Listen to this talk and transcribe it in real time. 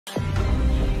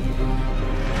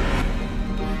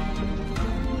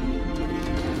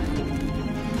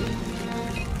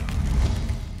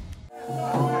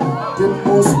the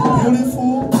most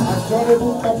beautiful,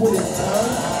 adorable couple in town.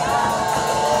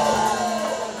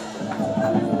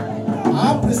 I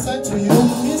present to you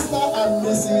Mr. and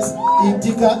Mrs.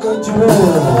 Idiga Ejiro.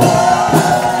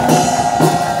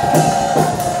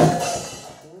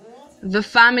 The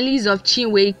families of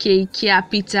Chinweke,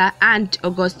 Ikeah-Peter and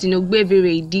Augustine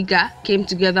Idiga came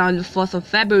together on the 4th of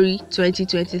February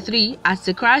 2023 at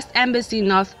the Christ Embassy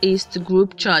Northeast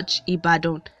Group Church,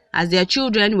 Ibadan, as their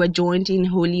children were joined in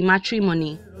holy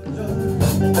matrimony.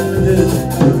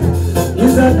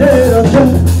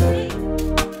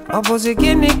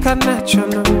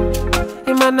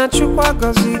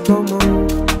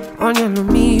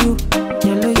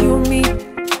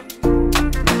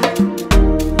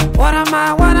 What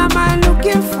am I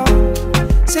looking for?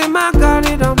 Say my God,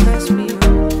 it don't mess me up.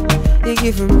 They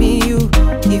giving me you,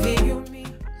 giving you me.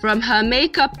 From her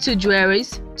makeup to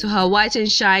jewelries to her white and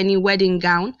shiny wedding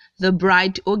gown, the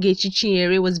bride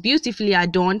Ogechi was beautifully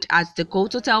adorned at the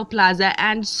Court Hotel Plaza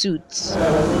and suits.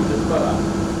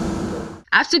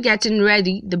 After getting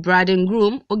ready, the bride and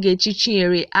groom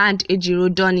Ogechi and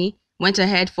Ejiro went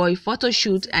ahead for a photo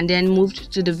shoot and then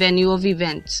moved to the venue of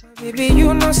events. Baby,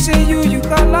 you know, say you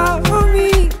got love for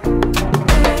me.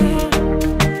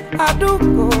 I do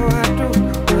go.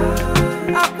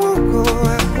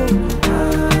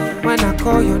 When I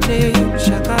call your name, you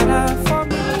shakara for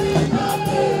me.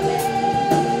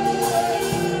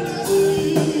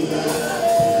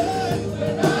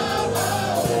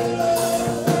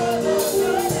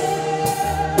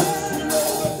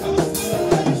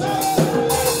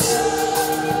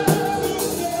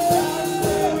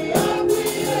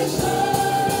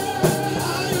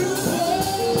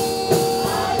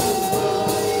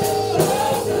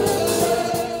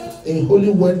 A holy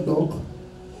wedlock,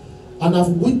 and I've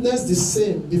witnessed the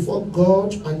same before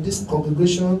God and this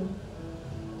congregation,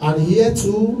 and here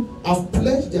too have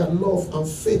pledged their love and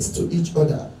faith to each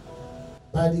other.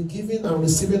 By the giving and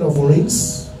receiving of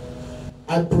rings,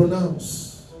 I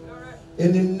pronounce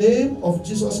in the name of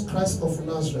Jesus Christ of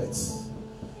Nazareth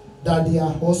that they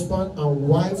are husband and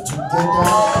wife together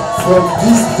from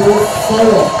this day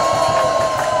forward.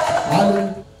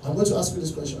 I'm going to ask you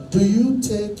this question. Do you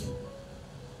take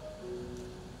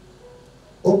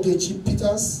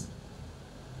Ogechi-Peter as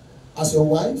your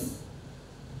wife,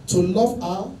 to love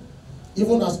her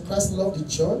even as Christ loved the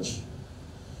church,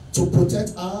 to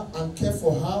protect her and care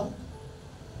for her,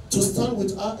 to stand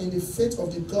with her in the faith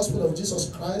of the gospel of Jesus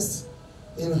Christ,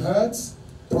 in health,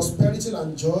 prosperity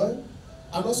and joy,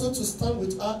 and also to stand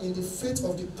with her in the faith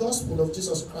of the gospel of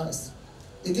Jesus Christ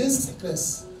against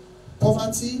sickness,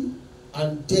 poverty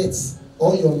and death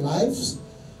all your lives?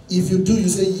 If you do, you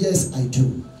say, yes, I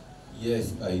do.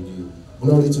 Yes, I do.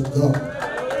 Glory to God.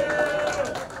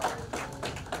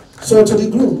 So to the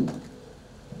groom,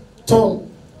 turn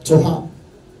to her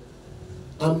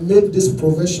and make this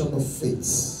profession of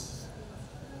faith.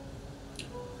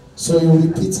 So you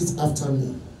repeat it after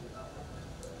me.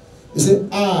 You say,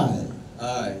 I,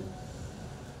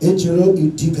 Ejiro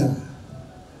Idiga,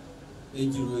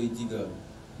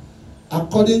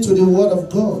 according to the word of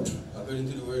God,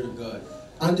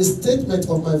 and the statement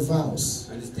of my vows,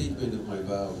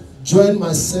 join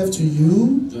myself to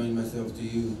you,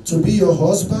 to be your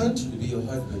husband,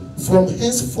 from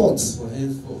henceforth,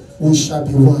 we shall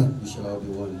be one.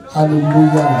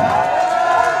 Hallelujah.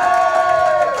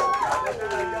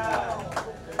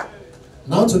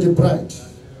 Now to the bride.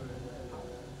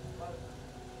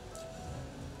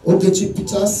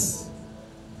 Ogechi-Peter,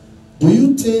 do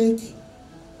you take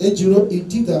Ejiro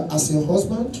Idiga as your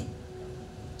husband,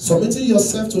 submitting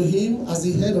yourself to him as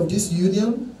the head of this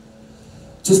union,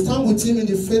 to stand with him in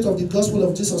the faith of the gospel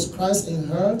of Jesus Christ in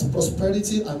health,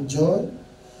 prosperity and joy,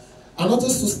 and also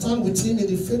to stand with him in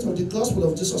the faith of the gospel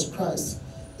of Jesus Christ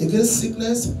against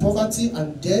sickness, poverty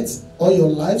and death all your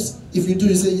lives? If you do,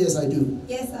 you say, yes, I do.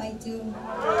 Yes, I do.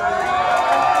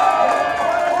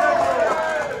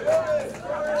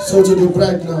 So to the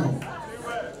bride now,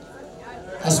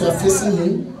 as you are facing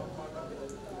him,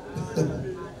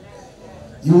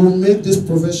 you will make this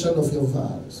profession of your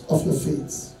vows, of your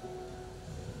faith.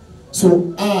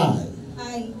 So I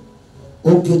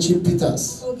Ogechi-Peter,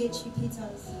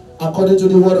 according to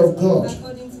the word of God,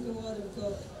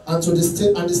 and to the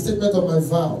statement of my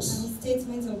vows,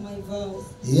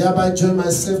 hereby join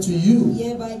myself to you,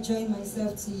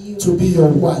 to be your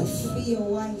wife.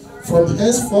 From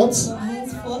henceforth,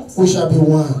 we shall be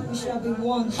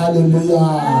one.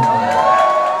 Hallelujah.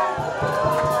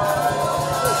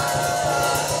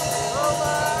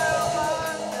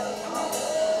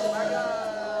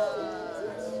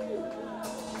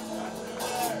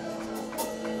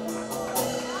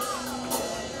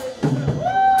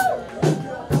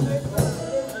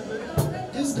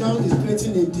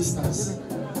 distance.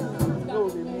 Will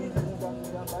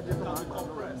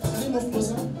you move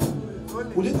closer?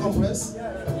 Will you compress?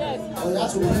 Yes. Or you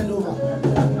have to bend over?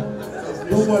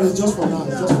 Don't worry, it's just for now.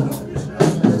 It's just for now.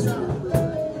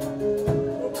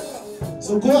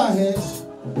 So go ahead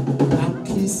and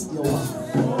kiss your wife.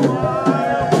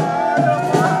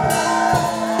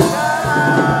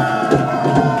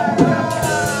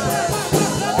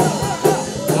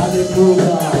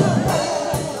 Hallelujah.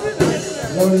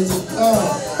 Glory to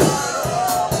God.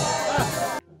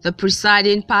 The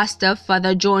presiding pastor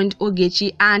further joined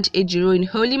Ogechi and Ejiro in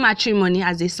holy matrimony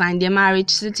as they signed their marriage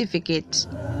certificate.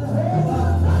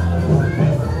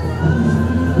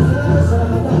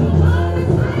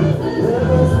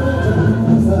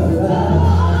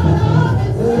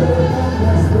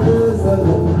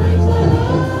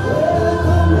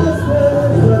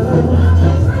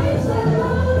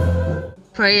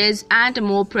 Prayers and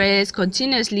more prayers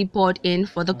continuously poured in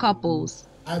for the couples.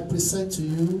 I present to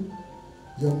you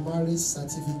your marriage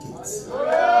certificate. So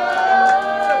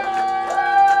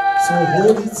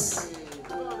hold it,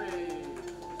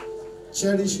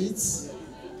 cherish it,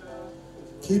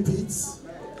 keep it.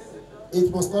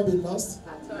 It must not be lost.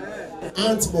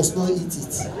 Ant must not eat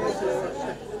it.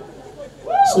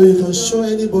 So you can show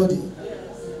anybody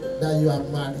that you are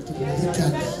married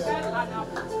legally.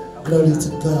 Glory to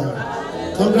God.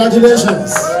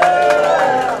 Congratulations.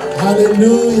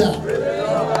 Hallelujah.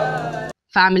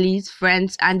 Families,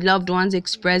 friends, and loved ones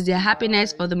expressed their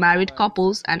happiness for the married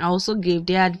couples and also gave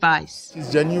their advice.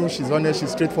 She's genuine, she's honest,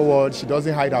 she's straightforward, she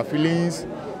doesn't hide her feelings,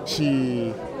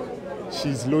 she's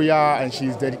loyal and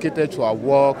she's dedicated to her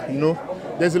work. You know,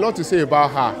 there's a lot to say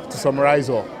about her, to summarize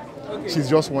her. She's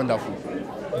just wonderful.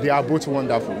 They are both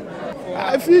wonderful.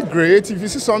 I feel great. If you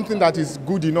see something that is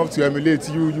good enough to emulate,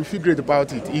 you feel great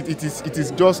about it. It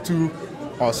is just too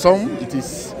awesome. It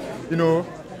is, you know,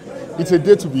 it's a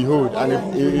day to behold and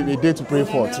a day to pray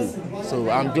for too. So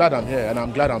I'm glad I'm here and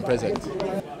I'm glad I'm present.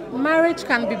 Marriage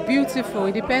can be beautiful.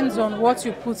 It depends on what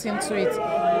you put into it.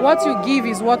 What you give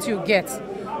is what you get.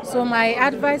 So my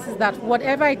advice is that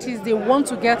whatever it is they want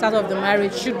to get out of the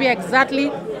marriage should be exactly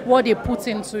what they put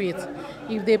into it.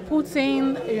 If they put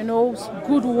in, you know,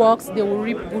 good works, they will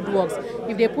reap good works.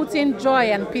 If they put in joy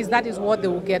and peace, that is what they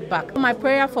will get back. My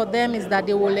prayer for them is that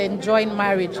they will enjoy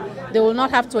marriage. They will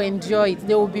not have to enjoy it.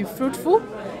 They will be fruitful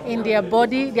in their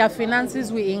body, their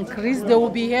finances will increase, they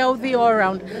will be healthy all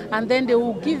around, and then they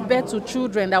will give birth to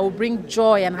children that will bring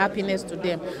joy and happiness to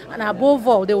them. And above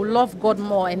all, they will love God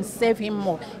more and serve Him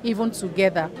more, even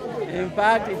together. In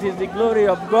fact, it is the glory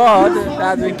of God that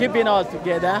has been keeping us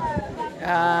together,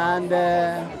 and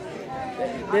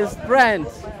the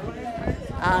strength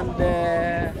and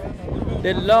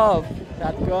the love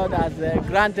that God has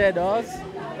granted us,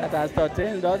 that has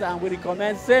sustained us, and we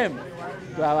recommend same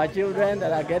to our children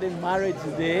that are getting married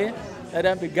today. Let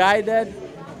them be guided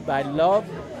by love.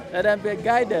 Let them be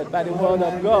guided by the word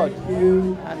of God,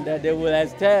 and they will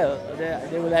excel.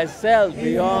 They will excel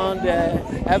beyond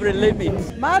every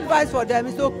limit. My advice for them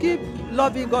is to keep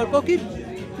loving God, to keep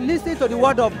listening to the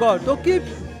word of God, to keep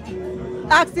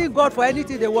asking God for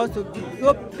anything they want to do,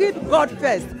 to keep God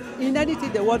first in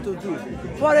anything they want to do.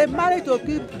 For a marriage to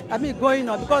keep, going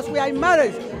on, because we are in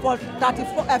marriage for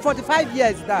 45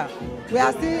 years now. We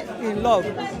are still in love.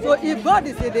 So if God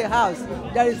is in the house,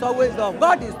 there is always love.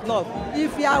 God is love.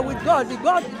 If you are with God,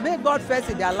 make God first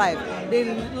in their life. They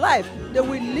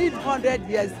will live 100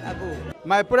 years ago.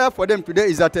 My prayer for them today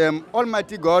is that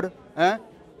Almighty God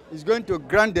is going to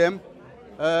grant them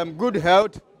good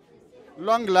health,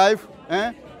 long life,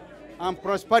 and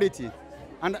prosperity.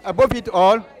 And above it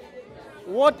all,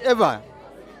 whatever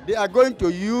they are going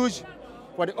to use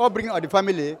for the upbringing of the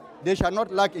family, they shall not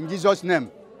lack in Jesus'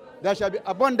 name. There shall be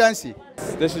abundance.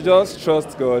 They should just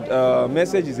trust God.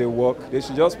 Message is a work. They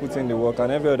should just put in the work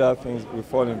and every other thing will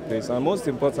fall in place. And most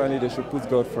importantly, they should put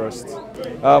God first.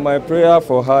 My prayer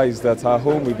for her is that her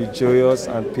home will be joyous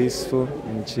and peaceful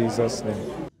in Jesus'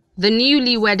 name. The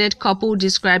newly wedded couple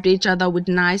described each other with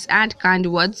nice and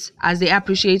kind words as they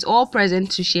appreciate all present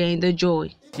to share in the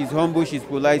joy. She's humble, she's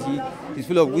polite, she's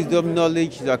full of wisdom,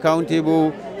 knowledge, she's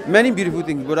accountable, many beautiful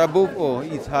things, but above all,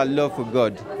 it's her love for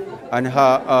God and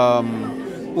her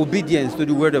obedience to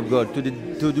the Word of God, to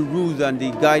the rules and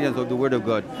the guidance of the Word of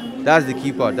God. That's the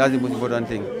key part, that's the most important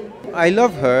thing. I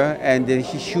love her, and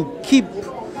she should keep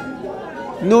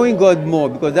knowing God more,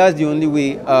 because that's the only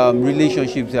way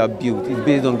relationships are built. It's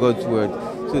based on God's Word.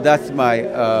 So that's my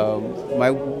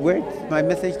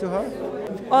message to her.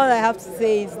 All I have to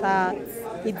say is that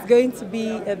it's going to be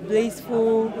a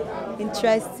blissful,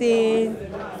 interesting,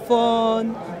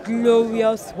 fun,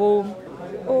 glorious home.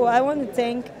 Oh, I want to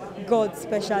thank God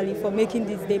especially for making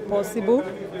this day possible.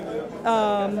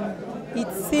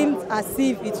 It seemed as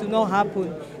if it will not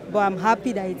happen, but I'm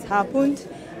happy that it happened.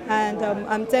 And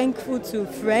I'm thankful to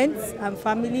friends and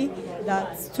family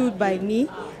that stood by me.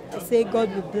 I say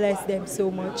God will bless them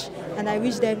so much. And I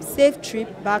wish them safe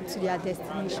trip back to their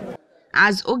destination.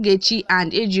 As Ogechi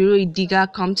and Ejiro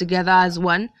Idiga come together as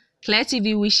one, Claire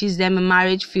TV wishes them a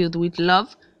marriage filled with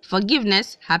love,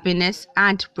 forgiveness, happiness,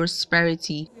 and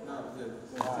prosperity.